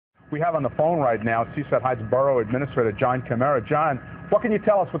We have on the phone right now Seaside Heights Borough Administrator John Camara. John, what can you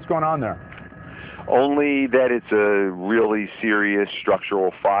tell us what's going on there? Only that it's a really serious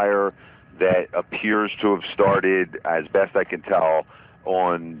structural fire that appears to have started, as best I can tell,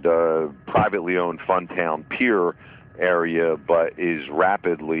 on the privately owned Funtown Pier area, but is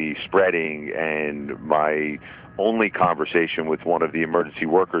rapidly spreading. And my only conversation with one of the emergency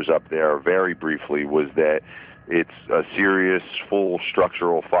workers up there, very briefly, was that it's a serious, full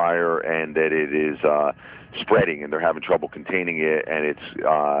structural fire, and that it is spreading, and they're having trouble containing it, and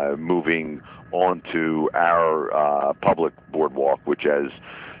it's moving onto our public boardwalk, which, as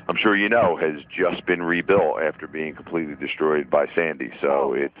I'm sure you know, has just been rebuilt after being completely destroyed by Sandy.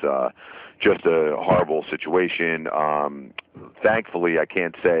 So it's just a horrible situation. Thankfully, I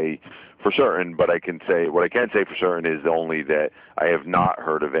can't say for certain, but what I can say for certain is only that I have not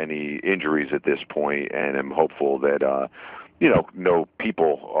heard of any injuries at this point, and am hopeful that no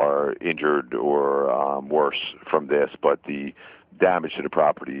people are injured or worse from this, but the damage to the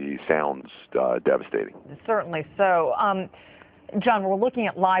property sounds devastating. Certainly so. John, we're looking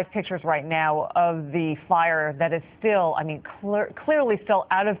at live pictures right now of the fire that is still, clearly still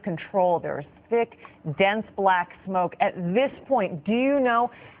out of control. There's thick, dense black smoke. At this point, do you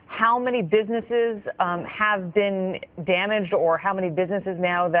know how many businesses have been damaged, or how many businesses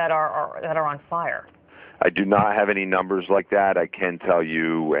now that are on fire? I do not have any numbers like that. I can tell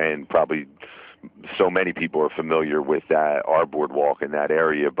you, and probably so many people are familiar with our boardwalk in that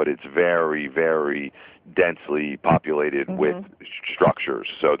area, but it's very, very densely populated with structures.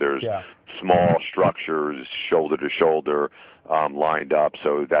 So there's small structures, shoulder to shoulder, lined up.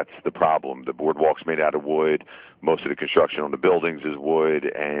 So that's the problem. The boardwalk's made out of wood. Most of the construction on the buildings is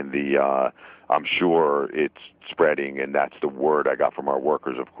wood, and I'm sure it's spreading, and that's the word I got from our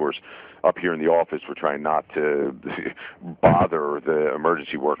workers. Of course, up here in the office, we're trying not to bother the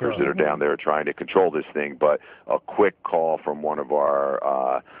emergency workers that are down there trying to control this thing, but a quick call from one of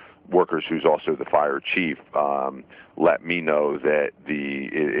our workers, who's also the fire chief, let me know that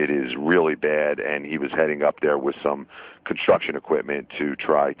it is really bad, and he was heading up there with some construction equipment to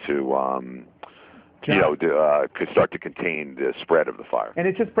try to start to contain the spread of the fire. And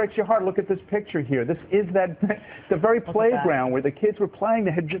it just breaks your heart. Look at this picture here. This is the very playground where the kids were playing.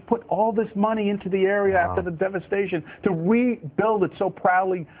 They had just put all this money into the area after the devastation to rebuild it so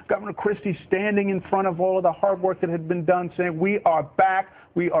proudly. Governor Christie standing in front of all of the hard work that had been done, saying, "We are back,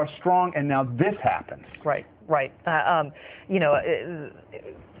 we are strong," and now this happens. Right.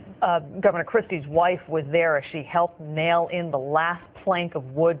 Governor Christie's wife was there as she helped nail in the last plank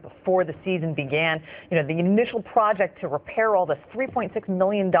of wood before the season began. The initial project to repair all this, $3.6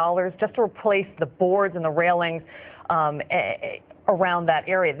 million just to replace the boards and the railings around that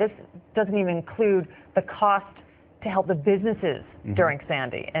area. This doesn't even include the cost to help the businesses during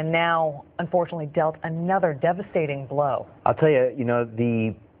Sandy, and now, unfortunately, dealt another devastating blow. I'll tell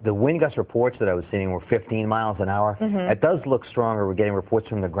you, the wind gust reports that I was seeing were 15 miles an hour. It does look stronger. We're getting reports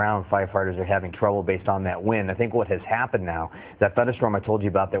from the ground. Firefighters are having trouble based on that wind. I think what has happened now, that thunderstorm I told you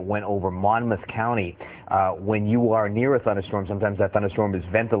about that went over Monmouth County, when you are near a thunderstorm, sometimes that thunderstorm is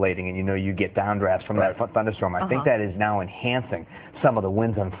ventilating, and you get downdrafts from that thunderstorm. I think that is now enhancing some of the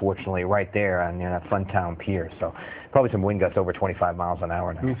winds, unfortunately, right there on that Funtown Pier. So probably some wind gusts over 25 miles an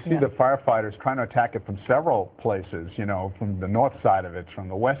hour now. You see the firefighters trying to attack it from several places, from the north side of it, from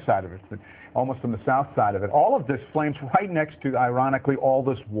the west side of it, almost from the south side of it. All of this flames right next to, ironically, all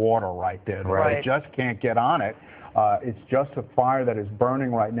this water right there. They just can't get on it. It's just a fire that is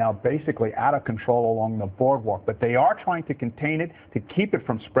burning right now, basically out of control along the boardwalk. But they are trying to contain it, to keep it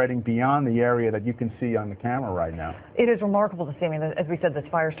from spreading beyond the area that you can see on the camera right now. It is remarkable to see. As we said, this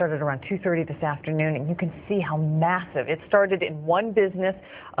fire started around 2:30 this afternoon, and you can see how massive. It started in one business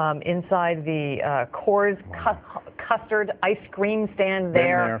inside the Coors Custard ice cream stand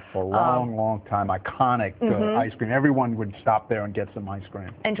there. Been there for a long, long time. Iconic ice cream. Everyone would stop there and get some ice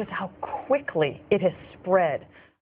cream. And just how quickly it has spread